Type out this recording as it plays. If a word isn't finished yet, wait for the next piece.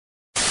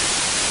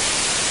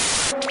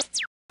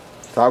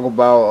Talk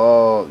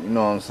about you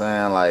know what I'm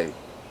saying, like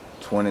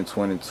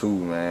 2022,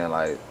 man.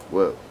 Like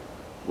what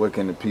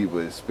can the people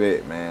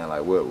expect, man?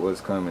 Like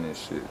what's coming and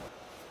shit.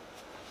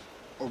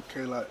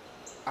 Okay, like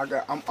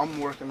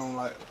I'm working on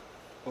like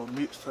a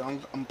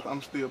mixtape.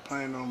 I'm still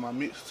playing on my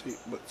mixtape,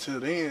 but till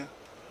then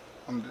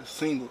I'm just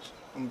singles.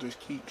 I'm just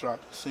keep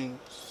dropping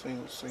singles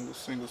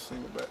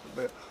back to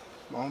back.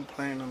 But I'm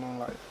planning on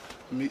like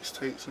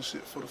mixtapes and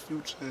shit for the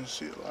future and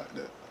shit like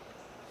that.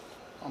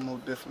 I'm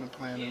most definitely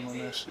planning on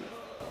that shit.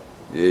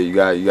 Yeah, you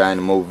got any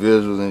more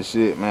visuals and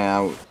shit,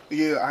 man.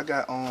 Yeah, I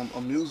got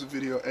a music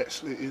video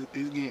actually. It's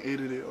getting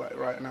edited like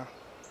right now.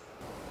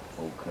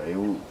 Okay,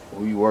 who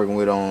you working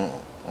with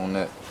on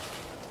that?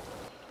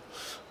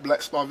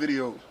 Black Star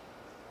Video.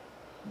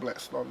 Black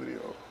Star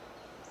Video.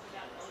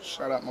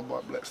 Shout out my boy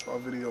Black Star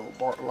Video,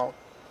 Bart Law.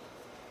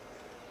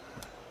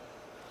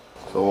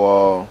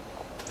 So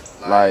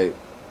like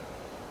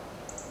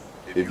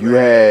if you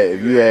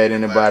had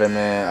anybody,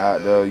 man,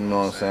 out there, you know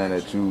what I'm saying,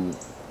 that you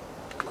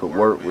could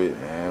work with,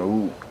 man,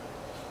 who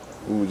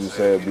would you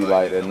say would be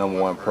like that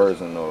 #1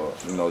 person, or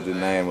you know, just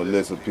name a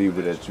list of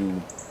people that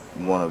you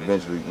want to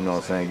eventually, you know what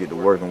I'm saying, get to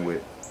working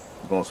with.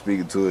 You're gonna speak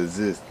it to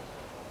exist.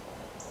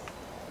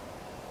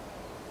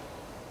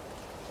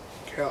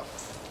 Cap.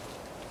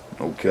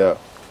 No cap.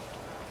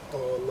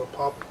 Lil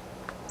Pop.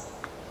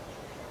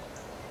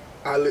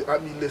 I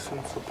be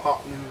listening to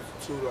pop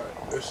music too,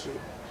 like that shit.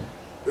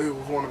 It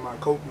was one of my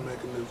coping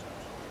mechanisms.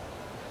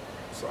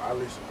 So I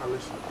listen to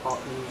pop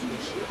music and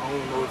shit. I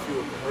don't know if you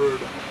ever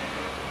heard of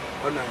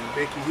her name,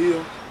 Becky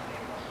Hill.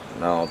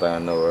 No, I don't think I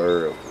never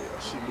heard of it. Yeah,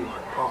 she do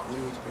like pop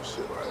music and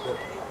shit like that.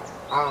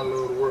 I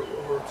love to work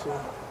with her too.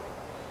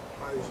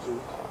 I used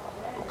to,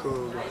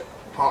 because like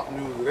pop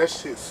music, that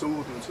shit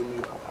soothing to me.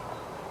 Like,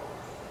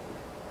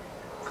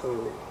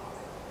 cause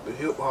the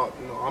hip hop,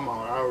 you know,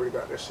 I already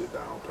got that shit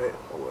down pat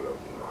or whatever.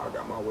 You know, I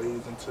got my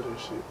ways into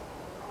this shit.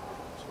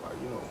 So like,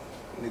 you know,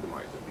 nigga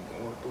might just be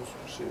going through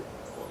some shit,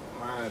 or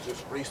mind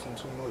just racing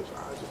too much.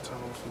 I just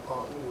turn on some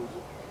pop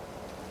music.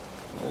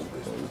 Just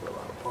listen to a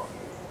lot of pop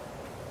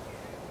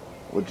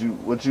music.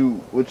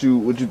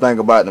 What you think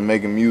about the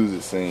making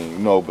music scene? You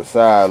know,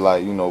 besides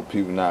like, you know,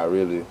 people not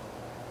really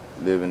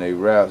living their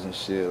raps and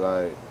shit,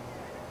 like,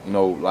 you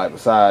know, like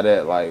beside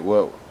that, like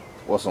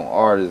what's some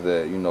artists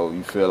that, you know,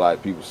 you feel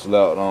like people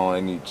slept on,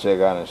 they need to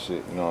check out and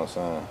shit, you know what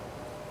I'm saying?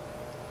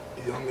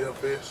 Young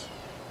LFS,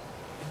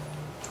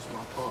 that's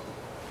my partner.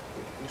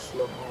 He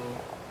slept on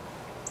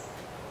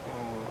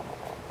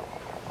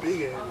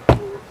Big Ass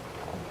before.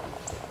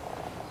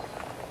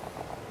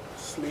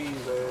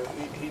 Sleeve ass,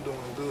 he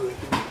doing good.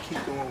 He need to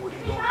keep doing what he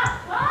doing. He doing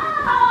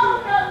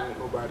good. I don't want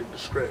nobody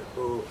distract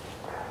or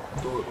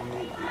do it don't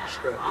need to be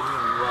distracted. He on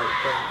the right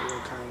path, he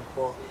ain't came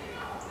far.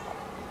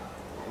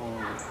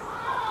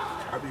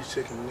 I be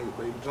checking the nigga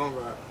Baby John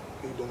out.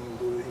 He doing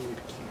good. He need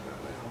to keep that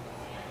down.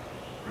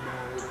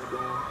 Doing what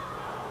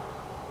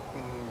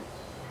he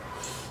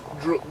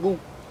doing. Drip Boo.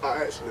 I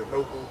actually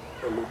know Boo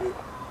a little bit.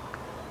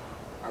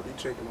 I be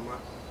checking him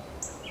out.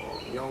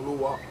 Young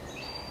Luh Ready.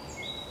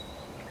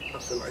 I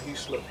feel like he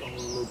slept on a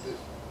little bit.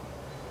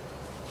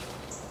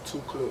 Too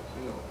clip,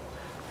 you know.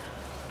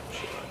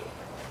 Shit like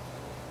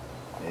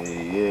that.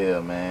 Hey, yeah,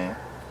 man.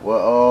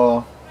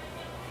 Well,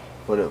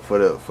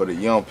 for the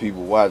young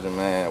people watching,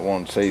 man,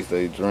 want to chase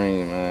their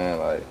dream, man,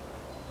 like,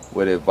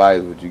 what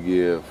advice would you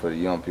give for the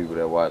young people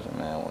that watching,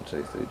 man, want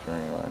to chase their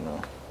dream right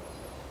now?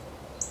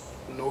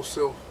 Know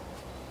self.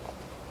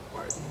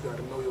 Like, you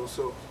gotta know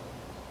yourself.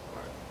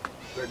 Like,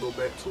 that go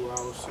back to what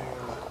I was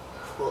saying, like,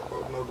 fuck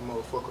another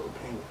motherfucker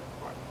opinion.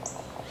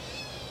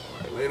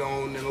 Like later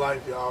on in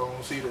life, y'all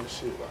don't see that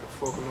shit. Like,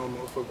 fuck another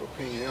motherfucker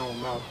opinion, it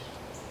don't matter.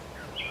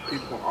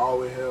 People gonna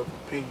always have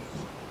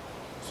opinions.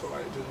 So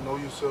like, just know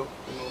yourself,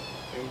 you know,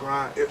 and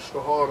grind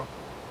extra harder.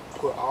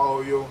 Put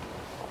all your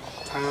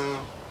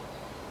time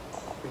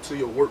into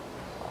your work.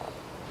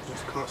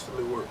 Just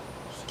constantly work.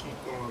 Just keep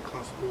going,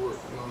 constantly work.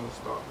 You know,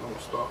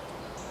 don't stop.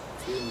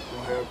 Feel me?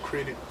 You're gonna have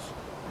critics.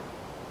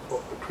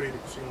 Fuck the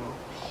critics, you know.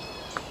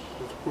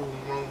 Just prove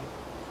them wrong.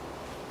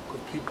 Cause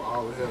people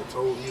always have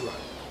told me,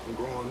 like,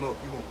 growing up,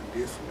 you won't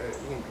be this and that.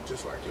 You won't be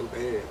just like your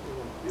dad. You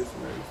won't be this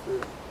and that. You feel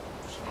me?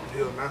 So I'm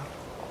here now.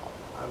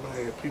 I done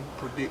had people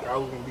predict I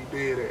was gonna be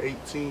dead at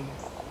 18,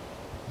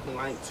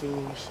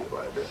 19, shit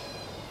like that.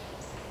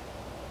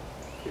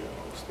 Yeah,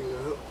 I'm still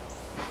here.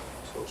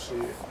 So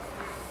shit,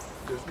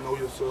 just know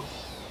yourself.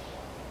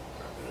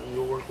 And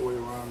you'll work your way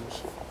around this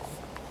shit.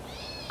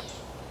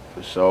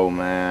 For sure,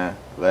 man.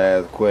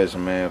 Last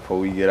question, man, before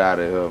we get out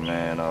of here,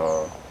 man.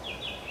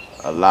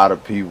 A lot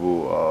of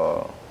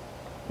people,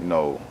 you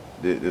know,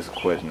 this is a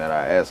question that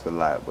I ask a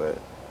lot, but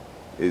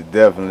it's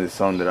definitely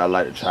something that I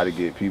like to try to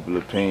get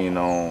people's opinion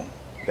on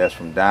that's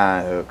from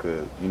down here,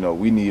 because, you know,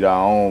 we need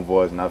our own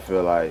voice, and I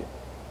feel like,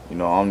 you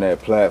know, on that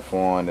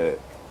platform that,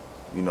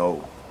 you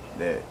know,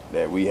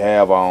 that we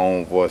have our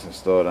own voice and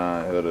stuff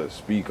down here to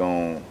speak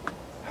on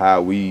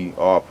how we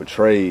are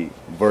portrayed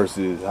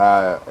versus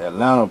how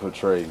Atlanta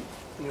portrayed.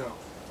 Yeah.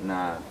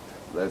 Now,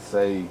 let's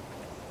say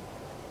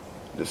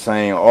the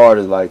same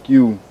artist like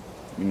you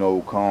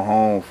know, come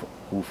home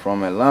who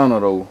from Atlanta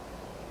though,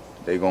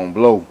 they gonna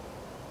blow. You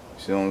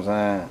see what I'm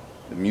saying?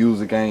 The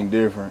music ain't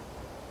different.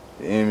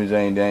 The image there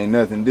ain't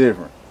nothing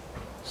different.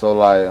 So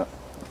like,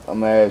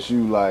 I'm gonna ask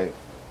you like,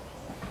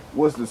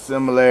 what's the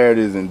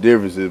similarities and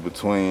differences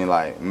between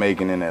like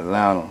making in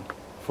Atlanta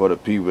for the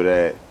people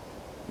that,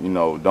 you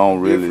know,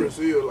 don't really. The difference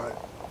is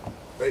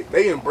like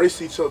they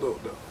embrace each other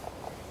up there.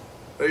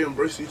 They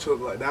embrace each other.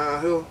 Like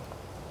down here,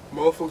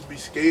 motherfuckers be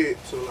scared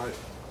to like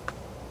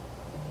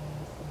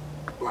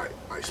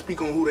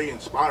speak on who they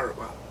inspired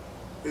by.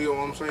 You know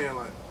what I'm saying?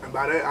 Like, and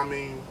by that I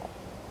mean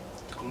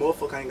a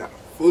motherfucker ain't got to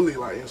fully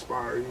like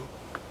inspire you.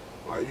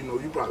 Like, you know,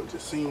 you probably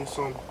just seen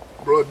some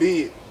bruh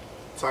did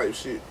type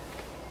shit,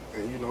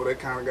 and you know that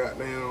kind of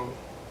goddamn,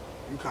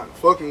 you kind of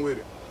fucking with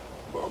it.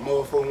 But a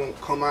motherfucker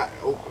won't come out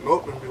and open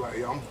up and be like,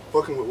 yeah, I'm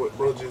fucking with what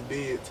bro just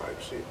did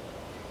type shit.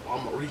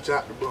 I'm gonna reach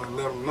out to bro and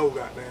let him know,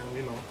 goddamn,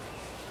 you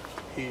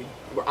know,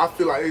 But I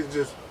feel like it's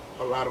just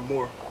a lot of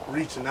more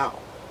reaching out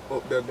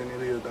up there than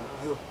it is down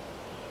here.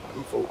 Like,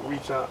 them folk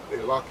reach out,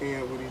 they lock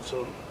in with each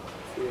other,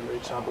 feel they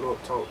chop it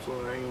up, talk to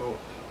them. Ain't no,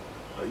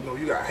 like, you know,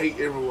 you got hate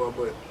everywhere,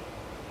 but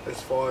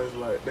as far as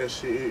like that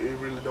shit, it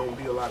really don't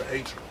be a lot of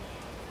hatred,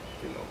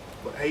 you know.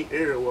 But hate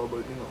everywhere, but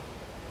you know,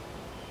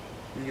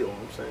 you get what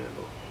I'm saying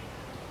though.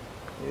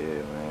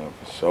 Yeah, man,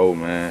 for sure,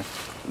 man.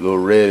 Luh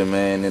Ready,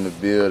 man, in the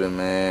building,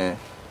 man.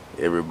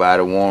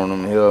 Everybody wanting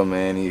him here,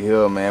 man. He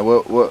here, man.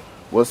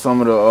 What's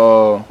some of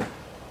the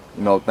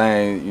you know,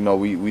 things, you know,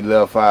 we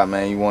left out,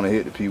 man, you want to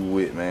hit the people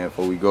with, man,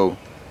 before we go?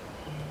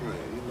 Man,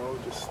 you know,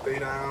 just stay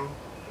down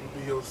and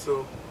be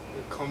yourself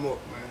and come up,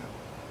 man.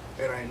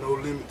 There ain't no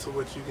limit to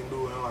what you can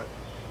do in life.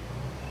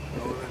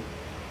 No limit.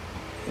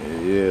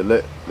 Yeah,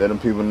 let them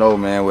people know,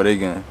 man, where they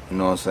can, you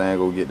know what I'm saying,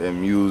 go get that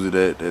music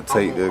that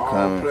take their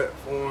coming. All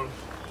platforms,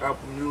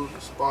 Apple Music,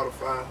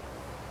 Spotify,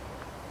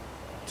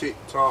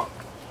 TikTok,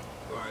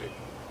 like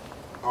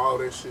all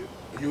that shit.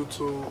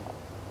 YouTube,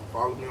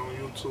 follow me on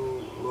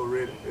YouTube, Luh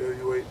Ready,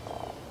 LUHRED,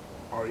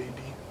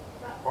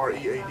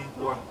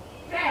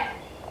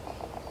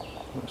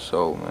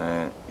 So,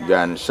 man, you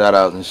got any shout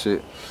outs and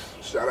shit?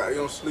 Shout out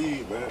Young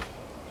Sleeve, man.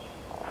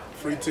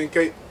 Free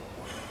 10K.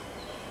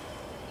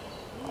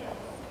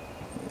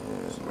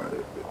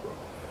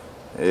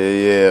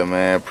 Yeah,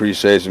 man.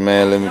 Appreciate you,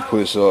 man. Let me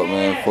push up,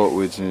 man. Fuck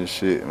with you and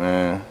shit,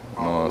 man.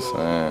 You know what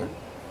I'm saying?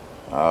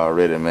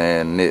 Already,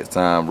 man. Next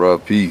time, bro.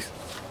 Peace.